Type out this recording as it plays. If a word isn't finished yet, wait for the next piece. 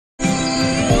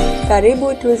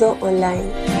Karibu Tuzo Online.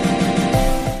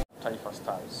 Taifa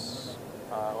Stars.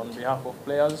 On behalf of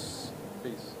players,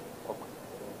 please.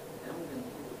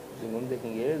 Zungumze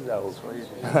Kiingereza au Kiswahili?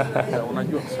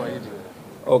 Unajua Kiswahili.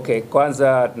 Okay,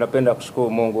 kwanza tunapenda kushukuru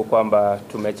Mungu kwamba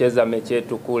tumecheza mechi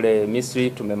yetu kule Misri,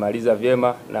 tumemaliza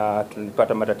vyema na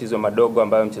tulipata matatizo madogo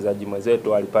ambayo mchezaji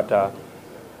mwenzetu alipata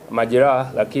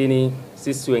majeraha, lakini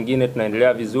sisi wengine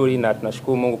tunaendelea vizuri na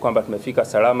tunashukuru Mungu kwamba tumefika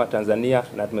salama Tanzania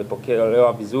na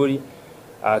tumepokelewa vizuri.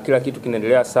 Kila kitu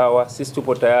kinaendelea sawa. Sisi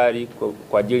tupo tayari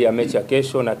kwa ajili ya mechi ya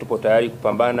kesho na tupo tayari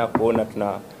kupambana kuona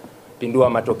tunapindua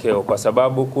matokeo, kwa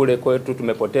sababu kule kwetu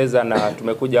tumepoteza na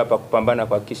tumekuja hapa kupambana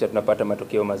kuhakikisha tunapata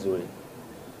matokeo mazuri.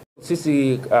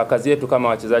 Sisi kazi yetu kama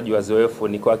wachezaji wazoefu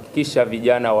ni kuhakikisha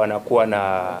vijana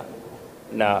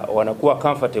wanakuwa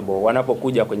comfortable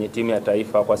wanapokuja kwenye timu ya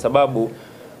taifa, kwa sababu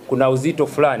kuna uzito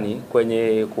fulani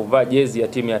kwenye kuvaa jezi ya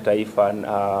timu ya taifa,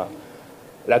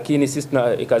 lakini sisi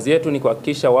kazi yetu ni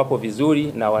kuhakikisha wapo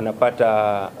vizuri na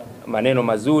wanapata maneno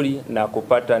mazuri na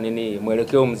kupata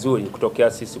mwelekeo mzuri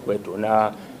kutokea sisi kwetu.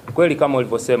 Na kweli kama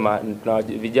ulivyosema, tuna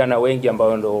vijana wengi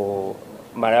ambao ndo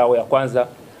mara yao ya kwanza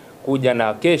kuja,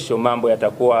 na kesho mambo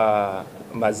yatakuwa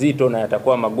mazito na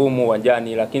yatakuwa magumu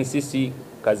uwanjani, lakini sisi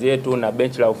kazi yetu na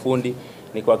bench la ufundi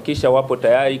ni kuhakikisha wapo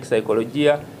tayari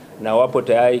kisaikolojia na wapo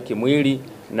tayari kimwili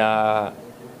na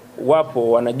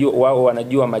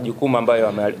wanajua majukumu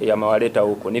ambayo yamewaleta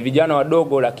huko. Ni vijana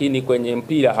wadogo, lakini kwenye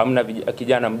mpira hamna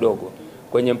kijana mdogo.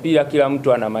 Kwenye mpira kila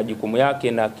mtu ana majukumu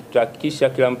yake na tutahakikisha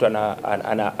kila mtu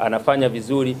anafanya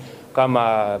vizuri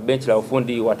kama bench la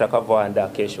ufundi watakavyoandaa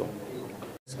kesho.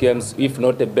 This games, if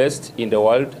not the best in the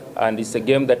world, and it's a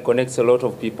game that connects a lot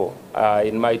of people.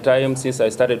 In my time since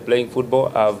I started playing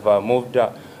football, I've moved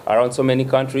around so many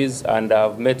countries and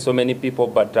I've met so many people,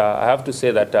 but I have to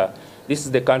say that this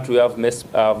is the country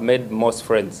I've made most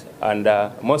friends, and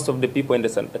most of the people in the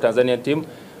Tanzanian team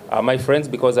are my friends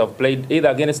because I've played either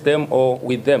against them or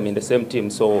with them in the same team.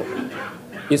 So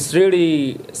it's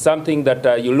really something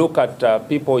that you look at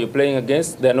people you're playing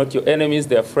against. They're not your enemies,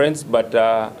 they're friends, but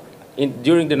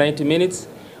during the 90 minutes,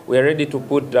 we're ready to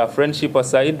put friendship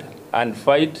aside and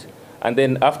fight. And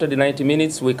then after the 90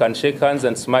 minutes, we can shake hands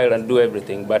and smile and do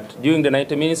everything. But during the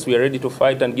 90 minutes, we're ready to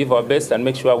fight and give our best and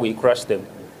make sure we crush them.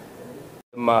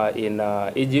 In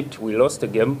Egypt, we lost the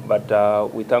game, but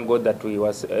we thank God that we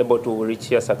was able to reach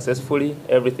here successfully.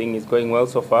 Everything is going well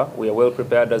so far. We are well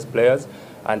prepared as players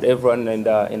and everyone in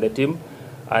the team.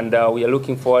 And we are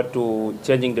looking forward to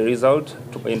changing the result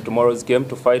in tomorrow's game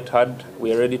to fight hard.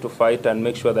 We are ready to fight and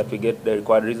make sure that we get the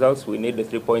required results. We need the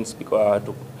 3 points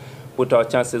to put our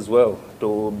chances well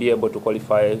to be able to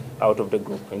qualify out of the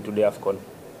group into the AFCON.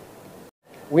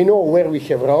 We know where we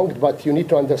have wronged, but you need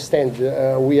to understand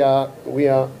we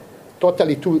are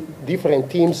totally two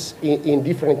different teams in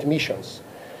different missions.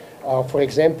 For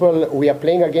example, we are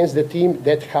playing against the team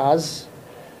that has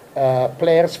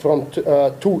players from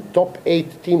two top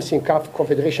 8 teams in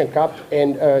Confederation Cup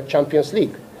and Champions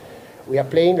League. We are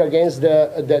playing against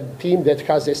the team that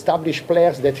has established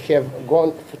players that have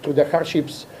gone through the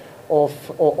hardships of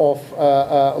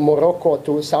Morocco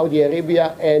to Saudi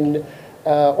Arabia and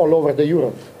all over the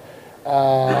Europe.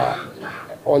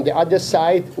 On the other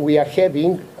side, we are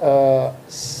having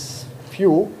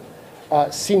few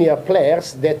senior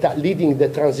players that are leading the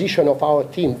transition of our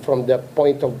team from the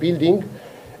point of building,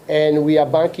 and we are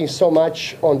banking so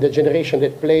much on the generation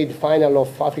that played final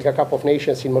of Africa Cup of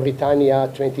Nations in Mauritania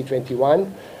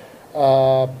 2021.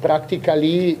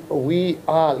 Practically, we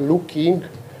are looking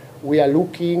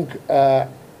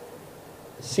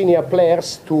senior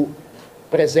players to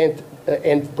present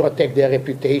and protect their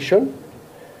reputation.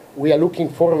 We are looking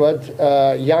forward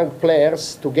young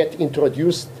players to get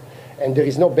introduced, and there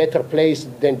is no better place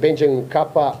than Benjamin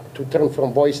Kappa to turn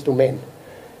from boys to men.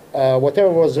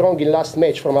 Whatever was wrong in last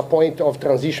match from a point of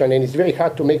transition, and it's very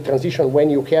hard to make transition when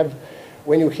you have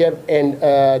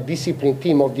a disciplined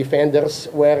team of defenders,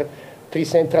 where 3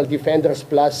 central defenders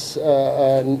plus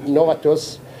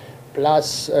Novatos,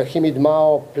 plus Himid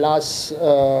Mao, plus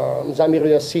Zamir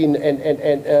Yassin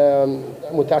and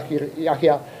Mutakir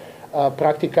Yahya,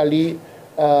 practically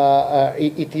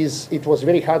it was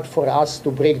very hard for us to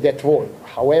break that wall.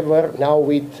 However, now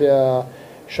with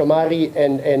Shomari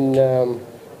and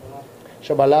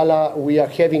Shabalala, we are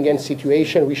having a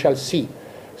situation, we shall see.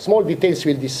 Small details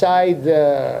will decide,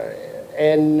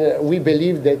 and we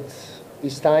believe that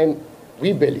this time,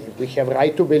 we have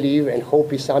right to believe, and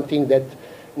hope is something that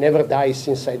never dies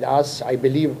inside us. I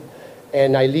believe,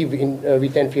 and I live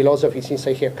with a philosophy since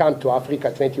I have come to Africa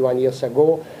 21 years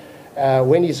ago.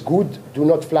 When it's good, do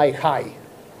not fly high.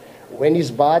 When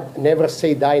it's bad, never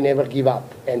say die, never give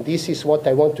up. And this is what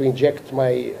I want to inject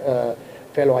my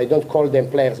fellow. I don't call them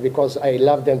players because I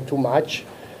love them too much.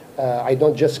 I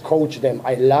don't just coach them,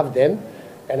 I love them.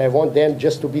 And I want them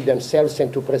just to be themselves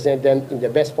and to present them in the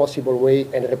best possible way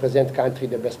and represent country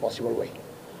the best possible way.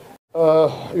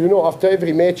 You know, after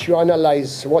every match, you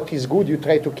analyze what is good, you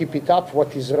try to keep it up,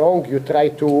 what is wrong, you try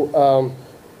to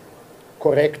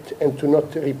correct and to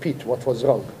not repeat what was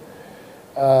wrong.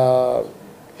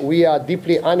 We are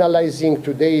deeply analyzing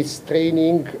today's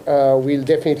training. Will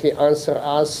definitely answer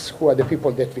us who are the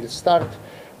people that will start.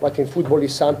 But in football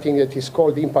is something that is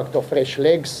called the impact of fresh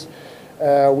legs.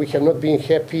 We have not been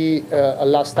happy.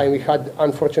 Last time we had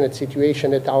unfortunate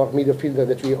situation at our midfielder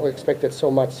that we expected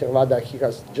so much. Servada, he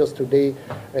has just today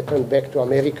returned back to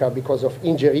America because of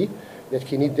injury that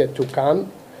he needed to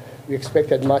come. We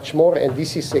expected much more, and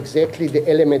this is exactly the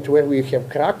element where we have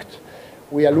cracked.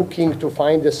 We are looking to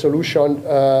find a solution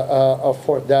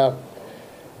for the,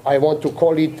 I want to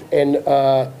call it an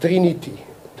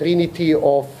trinity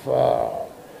of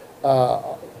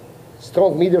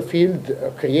strong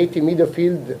midfield, creative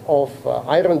midfield of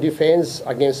iron defense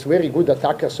against very good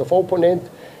attackers of opponent,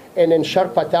 and a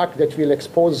sharp attack that will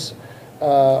expose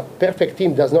perfect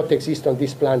team does not exist on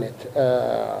this planet.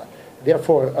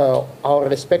 Therefore, our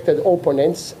respected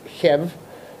opponents have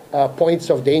points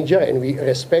of danger, and we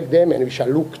respect them, and we shall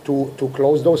look to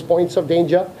close those points of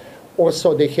danger.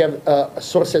 Also, they have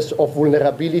sources of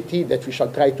vulnerability that we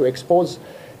shall try to expose.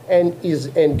 And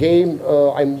is end game.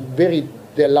 I'm very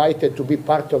delighted to be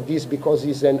part of this because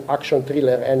it's an action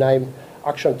thriller, and I'm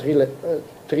action thriller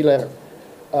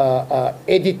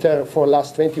editor for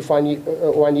last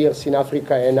 21 years in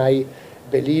Africa, and I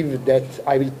believe that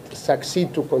I will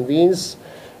succeed to convince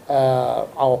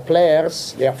our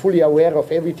players. They are fully aware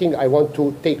of everything. I want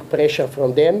to take pressure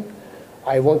from them.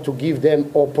 I want to give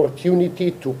them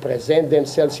opportunity to present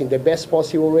themselves in the best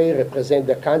possible way, represent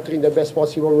the country in the best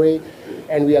possible way,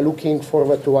 and we are looking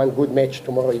forward to one good match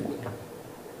tomorrow evening.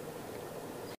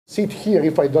 Sit here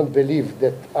if I don't believe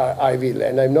that I will,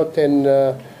 and I'm not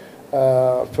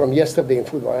from yesterday in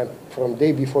football, I'm from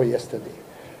day before yesterday.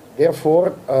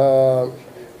 Therefore,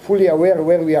 fully aware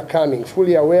where we are coming,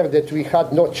 fully aware that we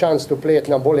had no chance to play at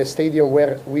Nambole Stadium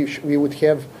where we would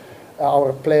have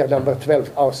our player number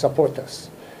 12, our supporters.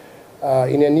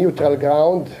 In a neutral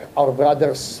ground, our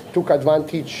brothers took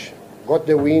advantage, got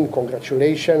the win,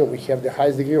 congratulations. We have the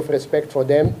highest degree of respect for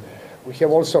them. We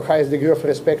have also highest degree of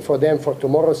respect for them for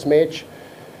tomorrow's match.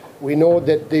 We know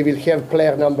that they will have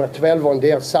player number 12 on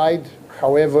their side.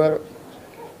 However,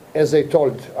 as I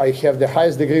told, I have the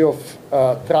highest degree of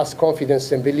trust,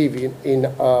 confidence, and belief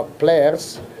in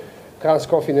players, trust,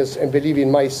 confidence, and believe in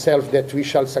myself that we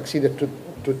shall succeed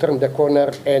to turn the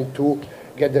corner and to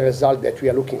get the result that we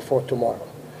are looking for tomorrow.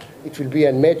 It will be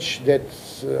a match that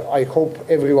I hope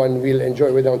everyone will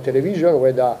enjoy, whether on television,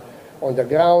 whether on the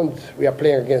ground. We are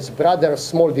playing against brothers,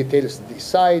 small details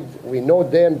decide. We know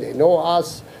them, they know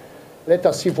us. Let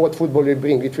us see what football will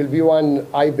bring. It will be one,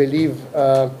 I believe,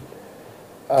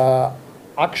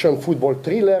 action football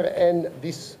thriller, and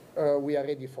this we are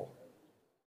ready for.